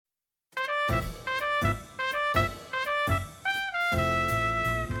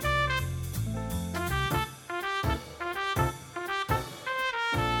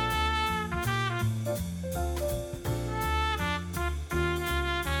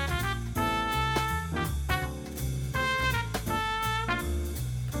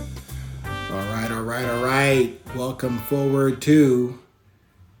All right. Welcome forward to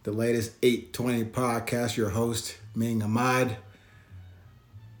the latest 820 podcast. Your host, Ming Ahmad.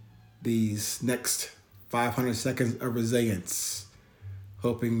 These next 500 seconds of resilience.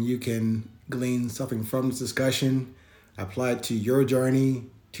 Hoping you can glean something from this discussion, apply it to your journey,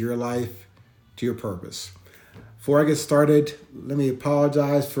 to your life, to your purpose. Before I get started, let me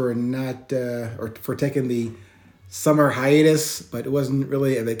apologize for for taking the summer hiatus, but it wasn't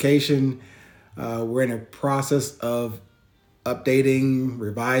really a vacation. We're in a process of updating,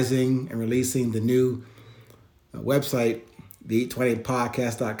 revising, and releasing the new website,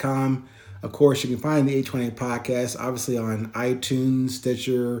 the820podcast.com. Of course, you can find the 820 podcast obviously on iTunes,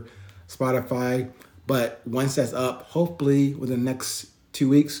 Stitcher, Spotify. But once that's up, hopefully within the next 2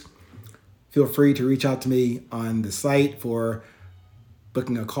 weeks, feel free to reach out to me on the site for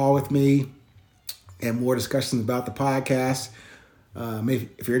booking a call with me and more discussions about the podcast.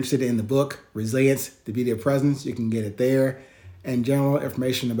 If you're interested in the book, Resilience, The Beauty of Presence, you can get it there. And general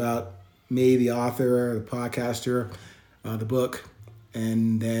information about me, the author, the podcaster, the book.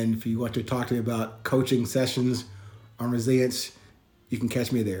 And then if you want to talk to me about coaching sessions on resilience, you can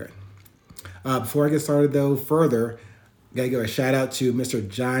catch me there. Before I get started, though, further, I got to give a shout out to Mr.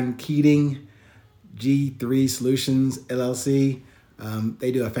 John Keating, G3 Solutions, LLC.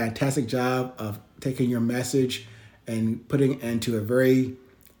 They do a fantastic job of taking your message and putting it into a very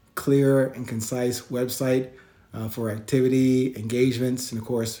clear and concise website for activity, engagements, and of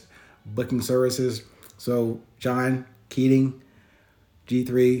course, booking services. So John Keating,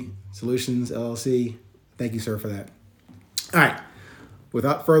 G3 Solutions, LLC, thank you, sir, for that. All right,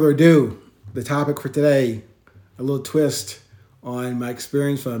 without further ado, the topic for today, a little twist on my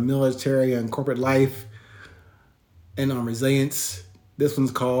experience from military and corporate life and on resilience. This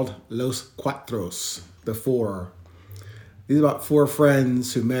one's called Los Cuatros, the Four. These are about four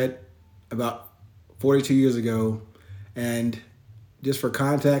friends who met about 42 years ago. And just for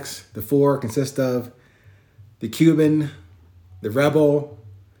context, the four consist of the Cuban, the Rebel,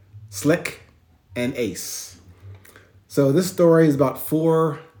 Slick, and Ace. So this story is about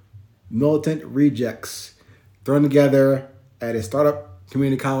four militant rejects thrown together at a startup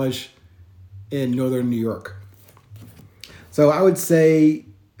community college in northern New York. So I would say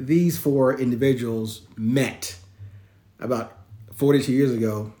these four individuals met about 42 years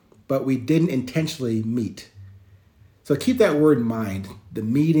ago, but we didn't intentionally meet. So keep that word in mind. The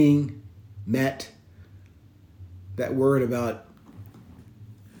meeting, met, that word about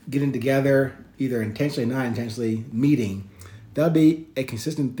getting together, either intentionally or not intentionally, meeting. That'll be a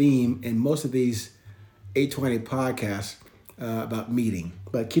consistent theme in most of these 820 podcasts about meeting.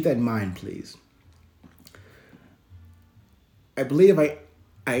 But keep that in mind, please. I believe I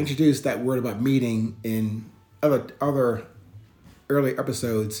introduced that word about meeting in other early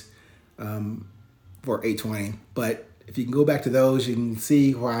episodes for 820. But if you can go back to those, you can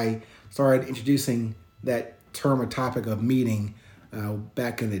see why I started introducing that term or topic of meeting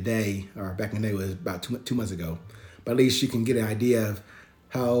back in the day was about two months ago. But at least you can get an idea of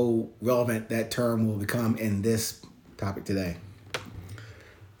how relevant that term will become in this topic today.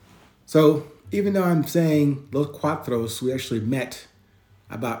 So even though I'm saying Los Cuatros, we actually met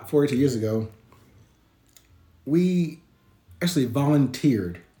about 42 years ago, we actually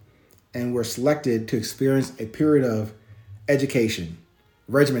volunteered and were selected to experience a period of education,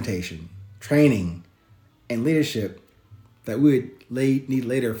 regimentation, training, and leadership that we would need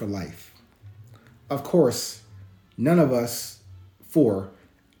later for life. Of course, none of us four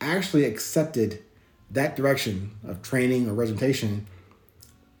actually accepted that direction of training or regimentation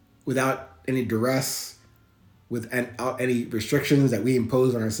without any duress, without any restrictions that we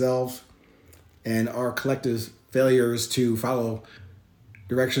impose on ourselves, and our collective failures to follow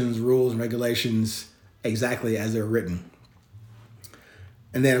directions, rules, and regulations exactly as they're written.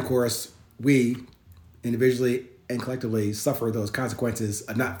 And then, of course, we individually and collectively suffer those consequences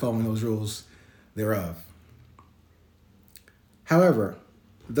of not following those rules thereof. However,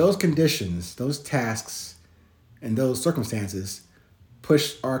 those conditions, those tasks, and those circumstances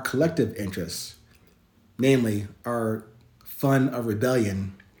push our collective interests, namely our fun of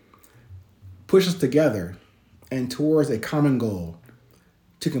rebellion, push us together and towards a common goal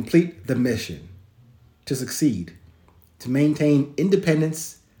to complete the mission, to succeed, to maintain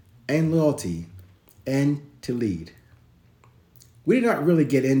independence and loyalty, and to lead. We did not really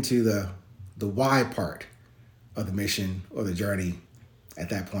get into the why part of the mission or the journey at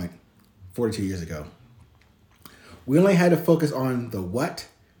that point, 42 years ago. We only had to focus on the what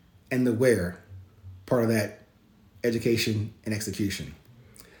and the where part of that education and execution.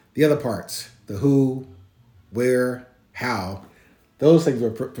 The other parts, the who, where, how, those things were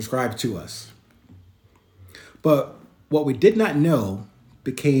prescribed to us. But what we did not know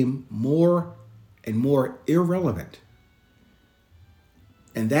became more and more irrelevant.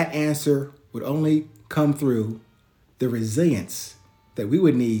 And that answer would only come through the resilience that we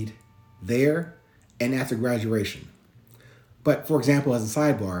would need there and after graduation. But for example, as a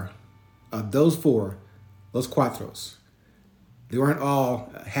sidebar, of those Cuatros, they weren't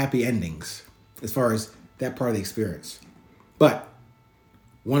all happy endings as far as that part of the experience. But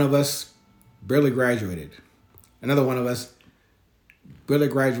one of us barely graduated. Another one of us barely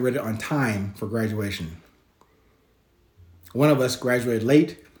graduated on time for graduation. One of us graduated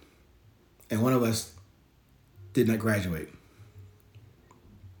late, and one of us did not graduate.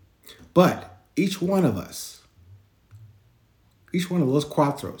 But each one of those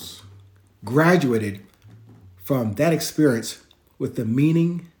Cuatros, graduated from that experience with the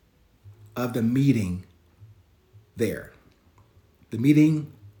meaning of the meeting there. The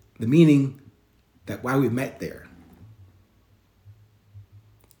meaning that why we met there.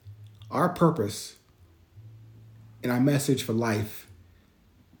 Our purpose and our message for life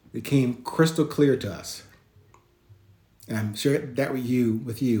became crystal clear to us. And I'm sharing that with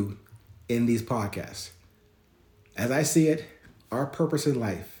you in these podcasts. As I see it, our purpose in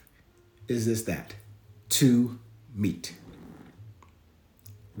life is that, to meet.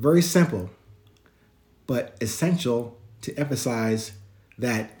 Very simple, but essential to emphasize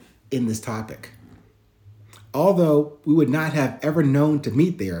that in this topic. Although we would not have ever known to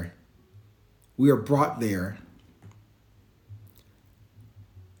meet there, we are brought there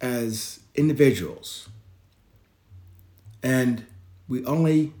as individuals. And we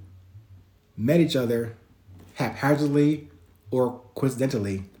only met each other haphazardly or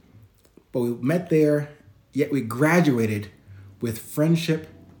coincidentally, but we met there, yet we graduated with friendship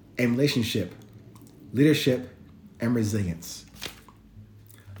and relationship, leadership and resilience.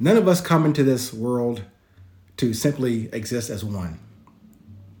 None of us come into this world to simply exist as one.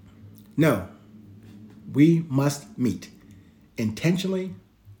 No, we must meet intentionally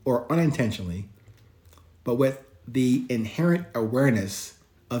or unintentionally, but with the inherent awareness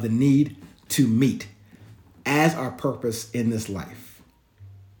of the need to meet as our purpose in this life.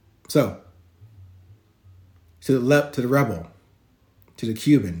 So, to the rebel, to the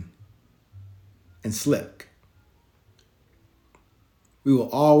Cuban, and slick, we will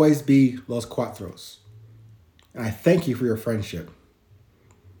always be Los Cuatros. And I thank you for your friendship.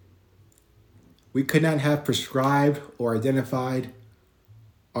 We could not have prescribed or identified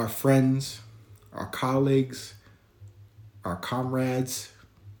our friends, our colleagues, our comrades,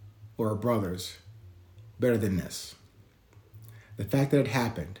 or our brothers better than this. The fact that it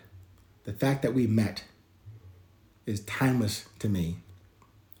happened, the fact that we met, is timeless to me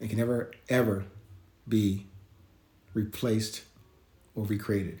and can never, ever be replaced or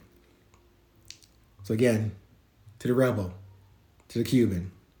recreated. So again, to the rebel, to the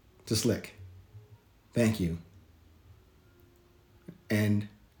Cuban, to Slick, thank you. And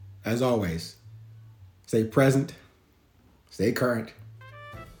as always, stay present, stay current,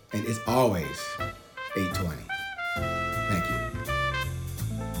 and it's always 820.